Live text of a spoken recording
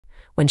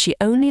When she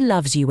only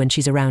loves you when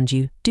she's around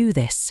you, do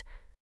this.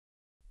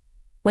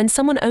 When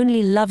someone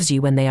only loves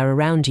you when they are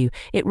around you,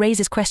 it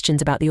raises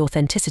questions about the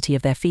authenticity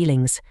of their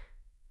feelings.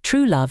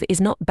 True love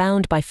is not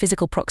bound by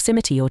physical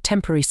proximity or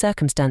temporary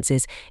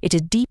circumstances. It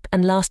is deep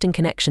and lasting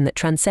connection that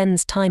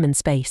transcends time and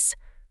space.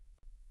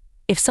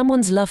 If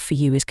someone's love for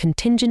you is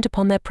contingent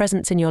upon their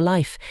presence in your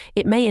life,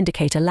 it may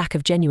indicate a lack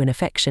of genuine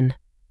affection.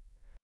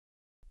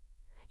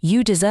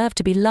 You deserve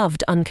to be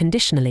loved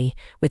unconditionally,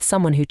 with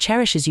someone who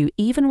cherishes you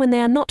even when they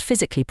are not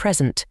physically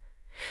present.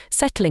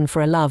 Settling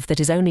for a love that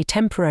is only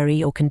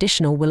temporary or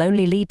conditional will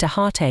only lead to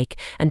heartache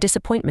and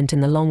disappointment in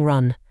the long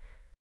run.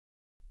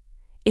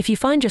 If you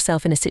find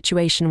yourself in a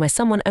situation where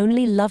someone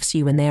only loves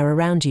you when they are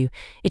around you,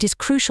 it is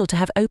crucial to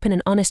have open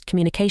and honest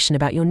communication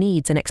about your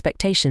needs and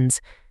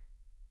expectations.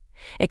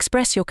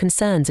 Express your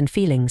concerns and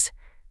feelings,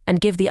 and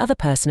give the other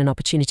person an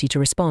opportunity to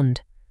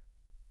respond.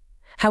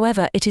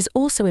 However, it is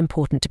also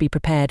important to be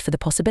prepared for the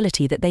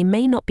possibility that they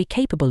may not be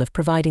capable of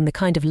providing the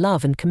kind of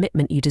love and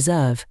commitment you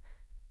deserve.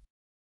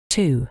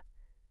 2.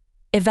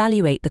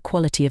 Evaluate the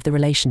quality of the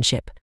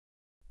relationship.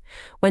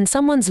 When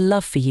someone's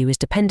love for you is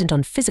dependent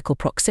on physical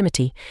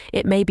proximity,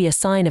 it may be a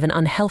sign of an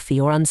unhealthy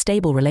or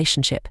unstable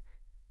relationship.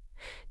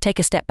 Take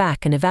a step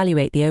back and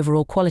evaluate the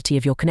overall quality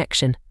of your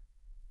connection.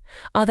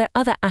 Are there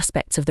other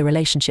aspects of the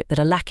relationship that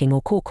are lacking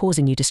or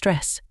causing you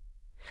distress?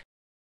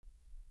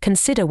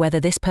 Consider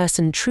whether this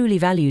person truly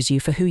values you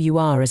for who you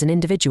are as an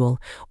individual,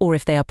 or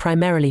if they are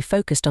primarily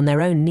focused on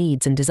their own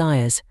needs and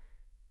desires.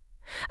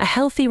 A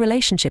healthy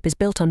relationship is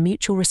built on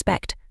mutual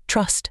respect,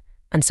 trust,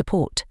 and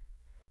support.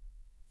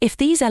 If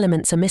these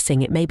elements are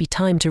missing, it may be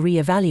time to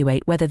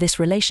re-evaluate whether this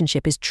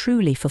relationship is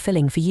truly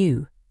fulfilling for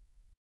you.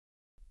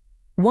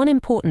 One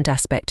important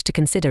aspect to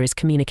consider is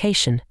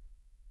communication.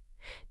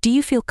 Do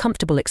you feel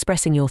comfortable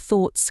expressing your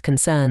thoughts,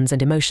 concerns,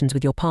 and emotions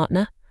with your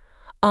partner?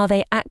 Are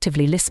they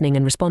actively listening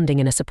and responding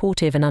in a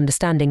supportive and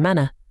understanding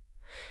manner?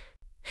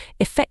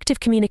 Effective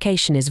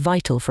communication is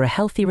vital for a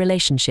healthy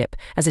relationship,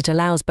 as it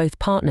allows both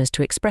partners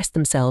to express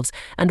themselves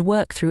and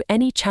work through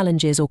any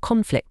challenges or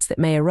conflicts that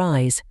may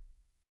arise.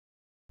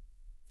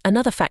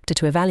 Another factor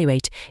to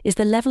evaluate is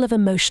the level of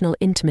emotional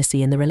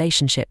intimacy in the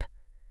relationship.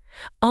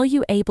 Are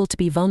you able to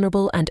be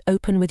vulnerable and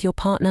open with your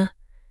partner?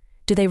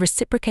 Do they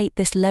reciprocate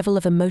this level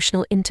of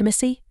emotional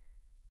intimacy?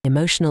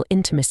 Emotional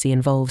intimacy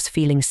involves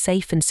feeling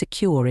safe and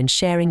secure in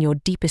sharing your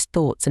deepest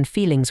thoughts and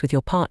feelings with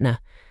your partner.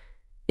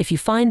 If you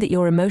find that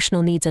your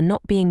emotional needs are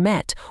not being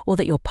met, or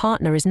that your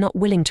partner is not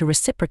willing to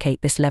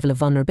reciprocate this level of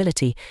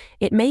vulnerability,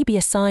 it may be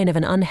a sign of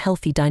an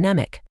unhealthy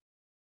dynamic.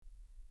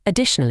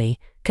 Additionally,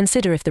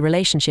 consider if the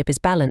relationship is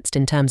balanced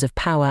in terms of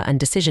power and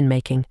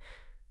decision-making.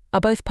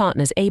 Are both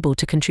partners able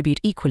to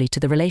contribute equally to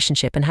the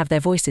relationship and have their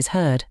voices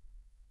heard?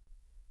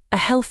 A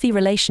healthy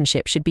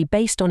relationship should be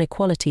based on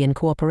equality and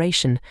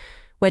cooperation,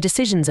 where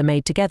decisions are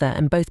made together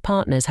and both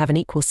partners have an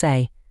equal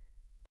say.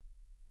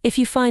 If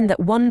you find that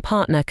one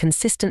partner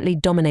consistently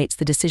dominates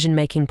the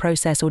decision-making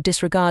process or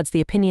disregards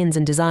the opinions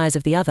and desires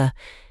of the other,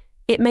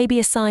 it may be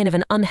a sign of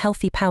an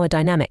unhealthy power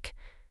dynamic.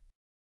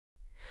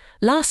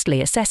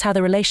 Lastly, assess how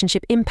the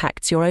relationship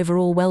impacts your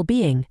overall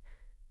well-being.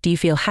 Do you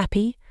feel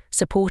happy,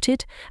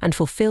 supported, and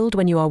fulfilled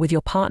when you are with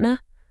your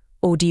partner?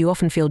 Or do you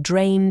often feel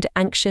drained,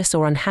 anxious,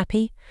 or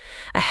unhappy?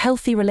 A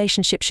healthy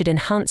relationship should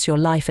enhance your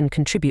life and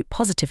contribute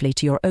positively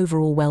to your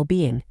overall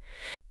well-being.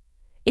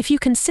 If you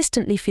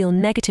consistently feel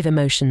negative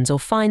emotions or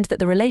find that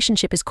the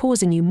relationship is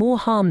causing you more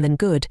harm than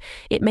good,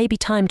 it may be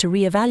time to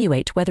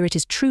re-evaluate whether it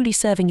is truly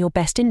serving your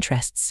best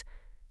interests.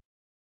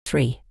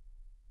 3.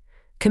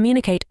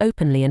 Communicate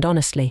openly and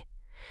honestly.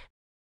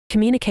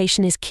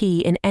 Communication is key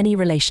in any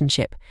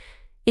relationship.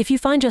 If you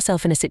find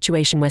yourself in a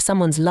situation where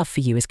someone's love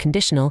for you is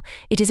conditional,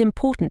 it is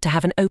important to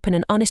have an open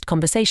and honest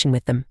conversation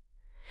with them.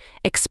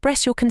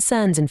 Express your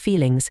concerns and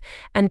feelings,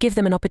 and give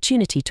them an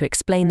opportunity to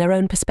explain their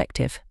own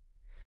perspective.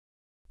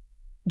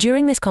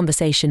 During this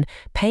conversation,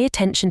 pay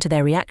attention to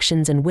their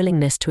reactions and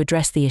willingness to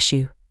address the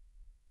issue.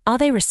 Are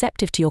they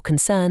receptive to your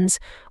concerns,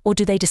 or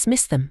do they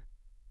dismiss them?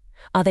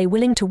 Are they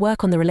willing to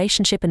work on the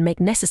relationship and make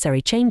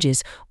necessary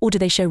changes, or do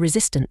they show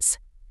resistance?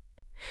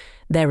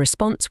 Their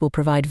response will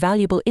provide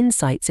valuable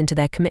insights into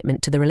their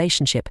commitment to the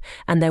relationship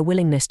and their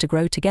willingness to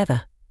grow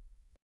together.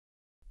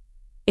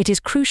 It is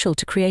crucial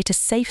to create a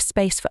safe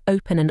space for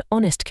open and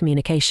honest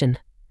communication.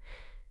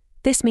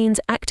 This means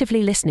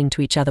actively listening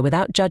to each other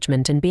without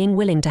judgment and being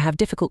willing to have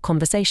difficult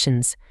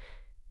conversations.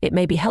 It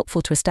may be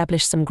helpful to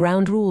establish some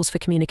ground rules for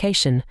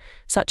communication,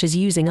 such as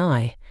using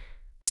I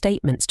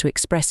statements to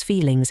express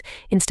feelings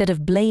instead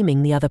of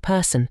blaming the other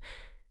person.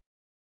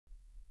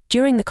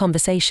 During the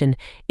conversation,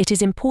 it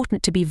is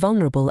important to be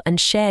vulnerable and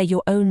share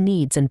your own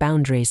needs and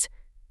boundaries.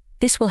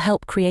 This will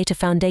help create a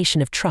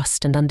foundation of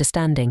trust and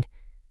understanding.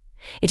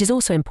 It is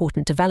also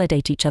important to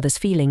validate each other's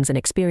feelings and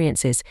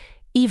experiences,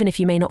 even if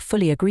you may not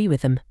fully agree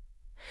with them.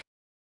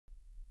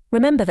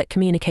 Remember that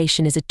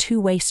communication is a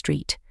two-way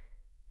street.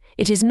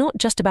 It is not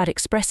just about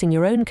expressing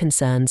your own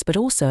concerns, but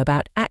also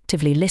about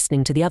actively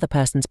listening to the other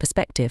person's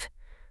perspective.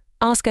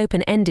 Ask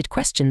open-ended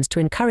questions to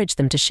encourage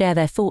them to share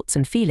their thoughts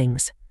and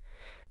feelings.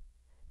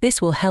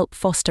 This will help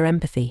foster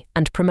empathy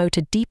and promote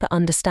a deeper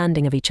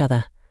understanding of each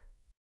other.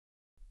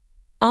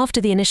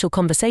 After the initial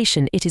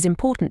conversation, it is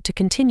important to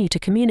continue to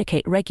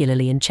communicate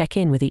regularly and check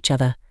in with each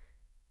other.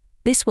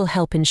 This will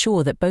help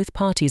ensure that both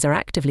parties are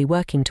actively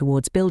working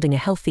towards building a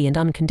healthy and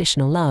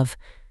unconditional love.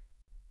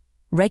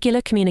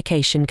 Regular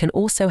communication can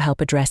also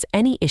help address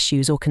any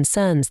issues or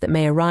concerns that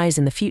may arise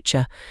in the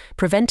future,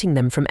 preventing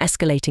them from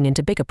escalating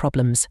into bigger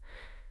problems.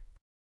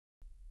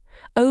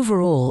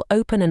 Overall,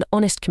 open and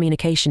honest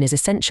communication is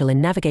essential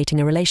in navigating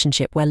a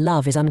relationship where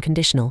love is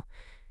unconditional.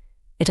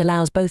 It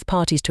allows both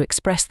parties to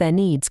express their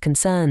needs,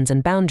 concerns,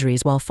 and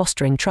boundaries while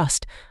fostering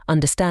trust,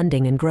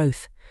 understanding, and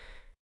growth.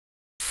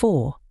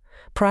 4.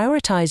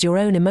 Prioritize your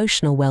own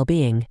emotional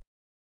well-being.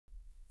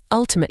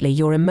 Ultimately,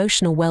 your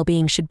emotional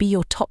well-being should be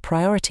your top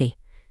priority.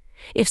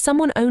 If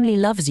someone only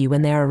loves you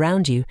when they are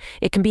around you,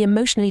 it can be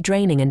emotionally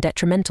draining and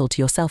detrimental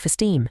to your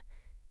self-esteem.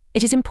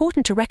 It is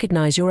important to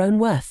recognize your own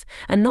worth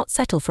and not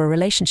settle for a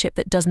relationship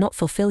that does not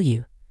fulfill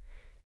you.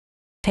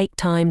 Take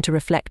time to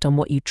reflect on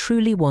what you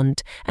truly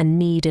want and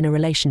need in a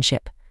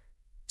relationship.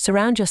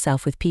 Surround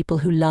yourself with people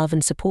who love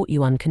and support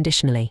you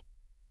unconditionally.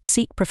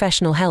 Seek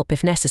professional help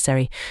if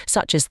necessary,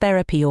 such as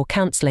therapy or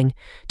counseling,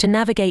 to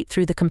navigate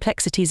through the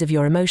complexities of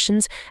your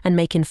emotions and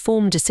make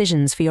informed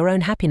decisions for your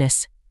own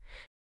happiness.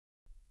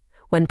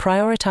 When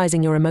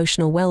prioritizing your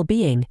emotional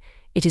well-being,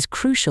 it is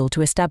crucial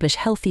to establish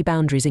healthy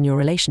boundaries in your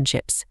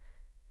relationships.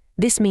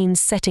 This means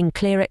setting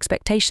clear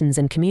expectations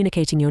and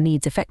communicating your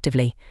needs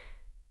effectively.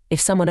 If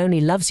someone only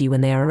loves you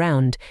when they are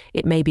around,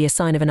 it may be a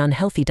sign of an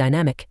unhealthy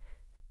dynamic.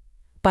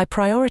 By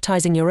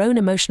prioritizing your own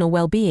emotional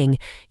well-being,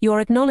 you are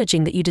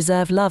acknowledging that you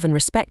deserve love and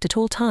respect at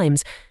all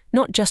times,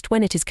 not just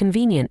when it is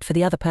convenient for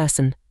the other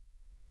person.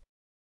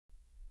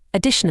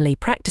 Additionally,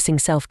 practicing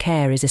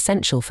self-care is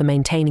essential for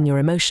maintaining your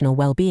emotional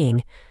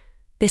well-being.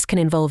 This can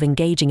involve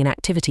engaging in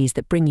activities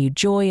that bring you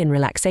joy and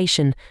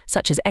relaxation,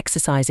 such as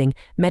exercising,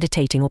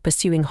 meditating, or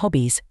pursuing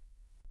hobbies.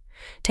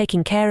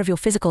 Taking care of your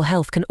physical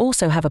health can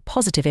also have a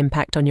positive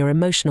impact on your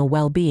emotional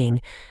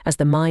well-being, as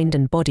the mind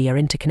and body are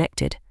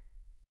interconnected.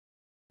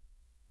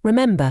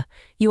 Remember,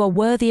 you are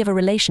worthy of a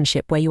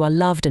relationship where you are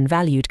loved and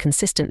valued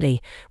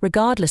consistently,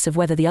 regardless of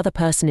whether the other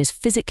person is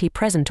physically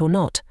present or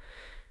not.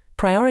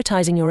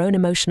 Prioritizing your own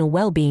emotional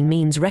well-being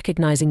means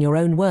recognizing your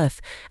own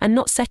worth and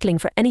not settling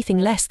for anything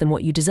less than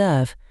what you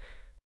deserve.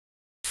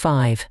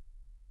 5.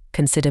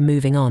 Consider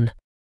moving on.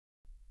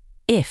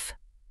 If,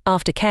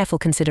 after careful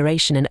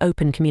consideration and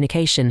open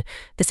communication,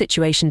 the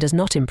situation does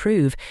not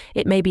improve,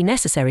 it may be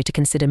necessary to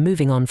consider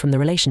moving on from the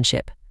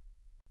relationship.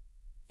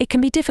 It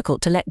can be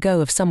difficult to let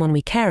go of someone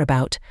we care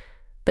about,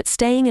 but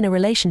staying in a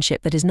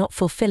relationship that is not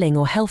fulfilling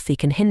or healthy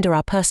can hinder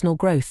our personal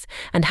growth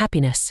and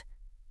happiness.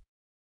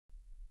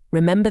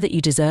 Remember that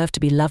you deserve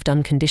to be loved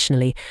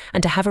unconditionally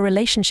and to have a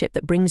relationship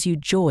that brings you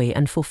joy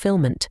and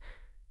fulfillment.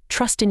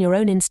 Trust in your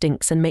own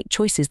instincts and make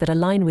choices that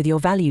align with your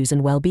values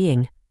and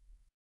well-being.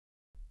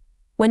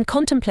 When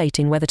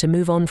contemplating whether to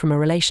move on from a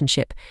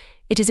relationship,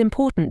 it is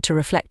important to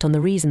reflect on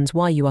the reasons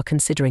why you are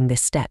considering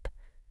this step.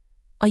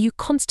 Are you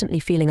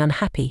constantly feeling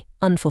unhappy,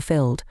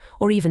 unfulfilled,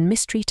 or even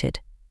mistreated?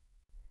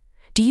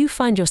 Do you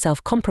find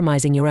yourself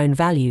compromising your own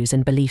values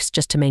and beliefs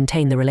just to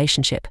maintain the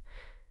relationship?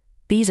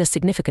 These are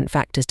significant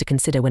factors to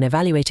consider when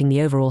evaluating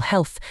the overall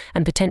health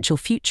and potential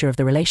future of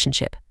the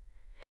relationship.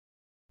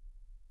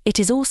 It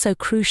is also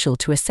crucial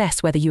to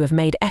assess whether you have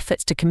made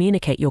efforts to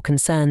communicate your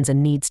concerns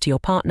and needs to your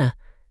partner.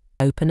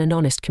 Open and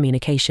honest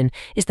communication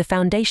is the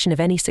foundation of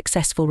any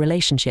successful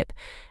relationship,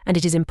 and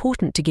it is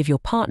important to give your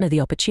partner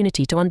the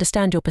opportunity to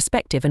understand your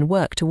perspective and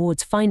work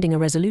towards finding a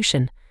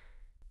resolution.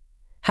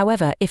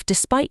 However, if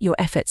despite your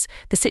efforts,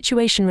 the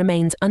situation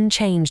remains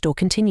unchanged or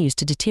continues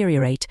to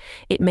deteriorate,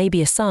 it may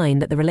be a sign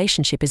that the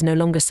relationship is no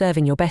longer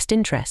serving your best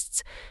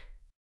interests.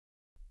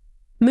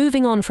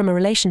 Moving on from a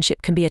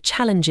relationship can be a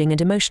challenging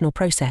and emotional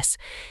process.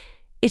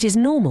 It is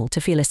normal to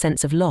feel a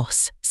sense of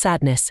loss,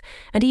 sadness,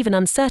 and even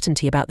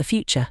uncertainty about the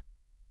future.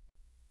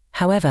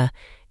 However,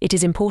 it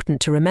is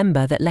important to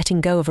remember that letting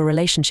go of a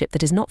relationship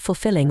that is not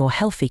fulfilling or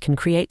healthy can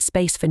create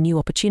space for new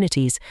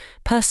opportunities,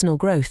 personal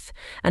growth,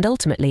 and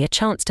ultimately a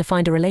chance to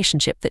find a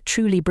relationship that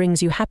truly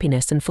brings you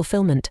happiness and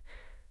fulfillment.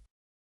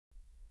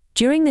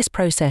 During this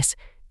process,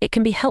 it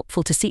can be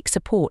helpful to seek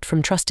support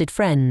from trusted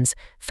friends,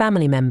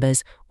 family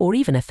members, or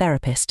even a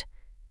therapist.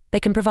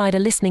 They can provide a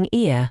listening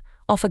ear,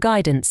 offer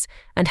guidance,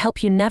 and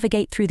help you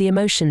navigate through the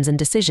emotions and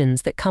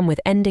decisions that come with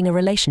ending a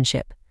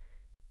relationship.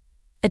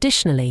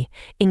 Additionally,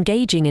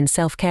 engaging in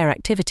self-care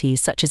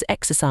activities such as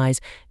exercise,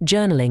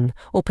 journaling,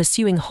 or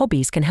pursuing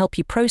hobbies can help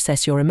you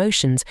process your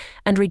emotions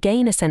and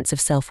regain a sense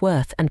of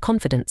self-worth and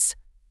confidence.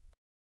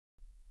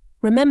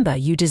 Remember,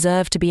 you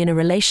deserve to be in a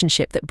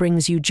relationship that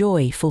brings you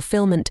joy,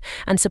 fulfillment,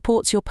 and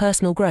supports your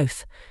personal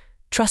growth.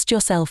 Trust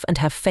yourself and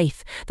have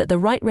faith that the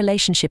right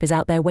relationship is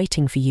out there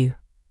waiting for you.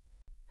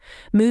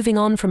 Moving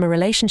on from a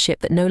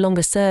relationship that no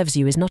longer serves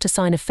you is not a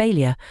sign of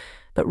failure,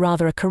 but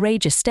rather a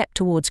courageous step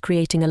towards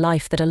creating a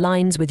life that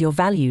aligns with your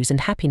values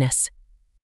and happiness.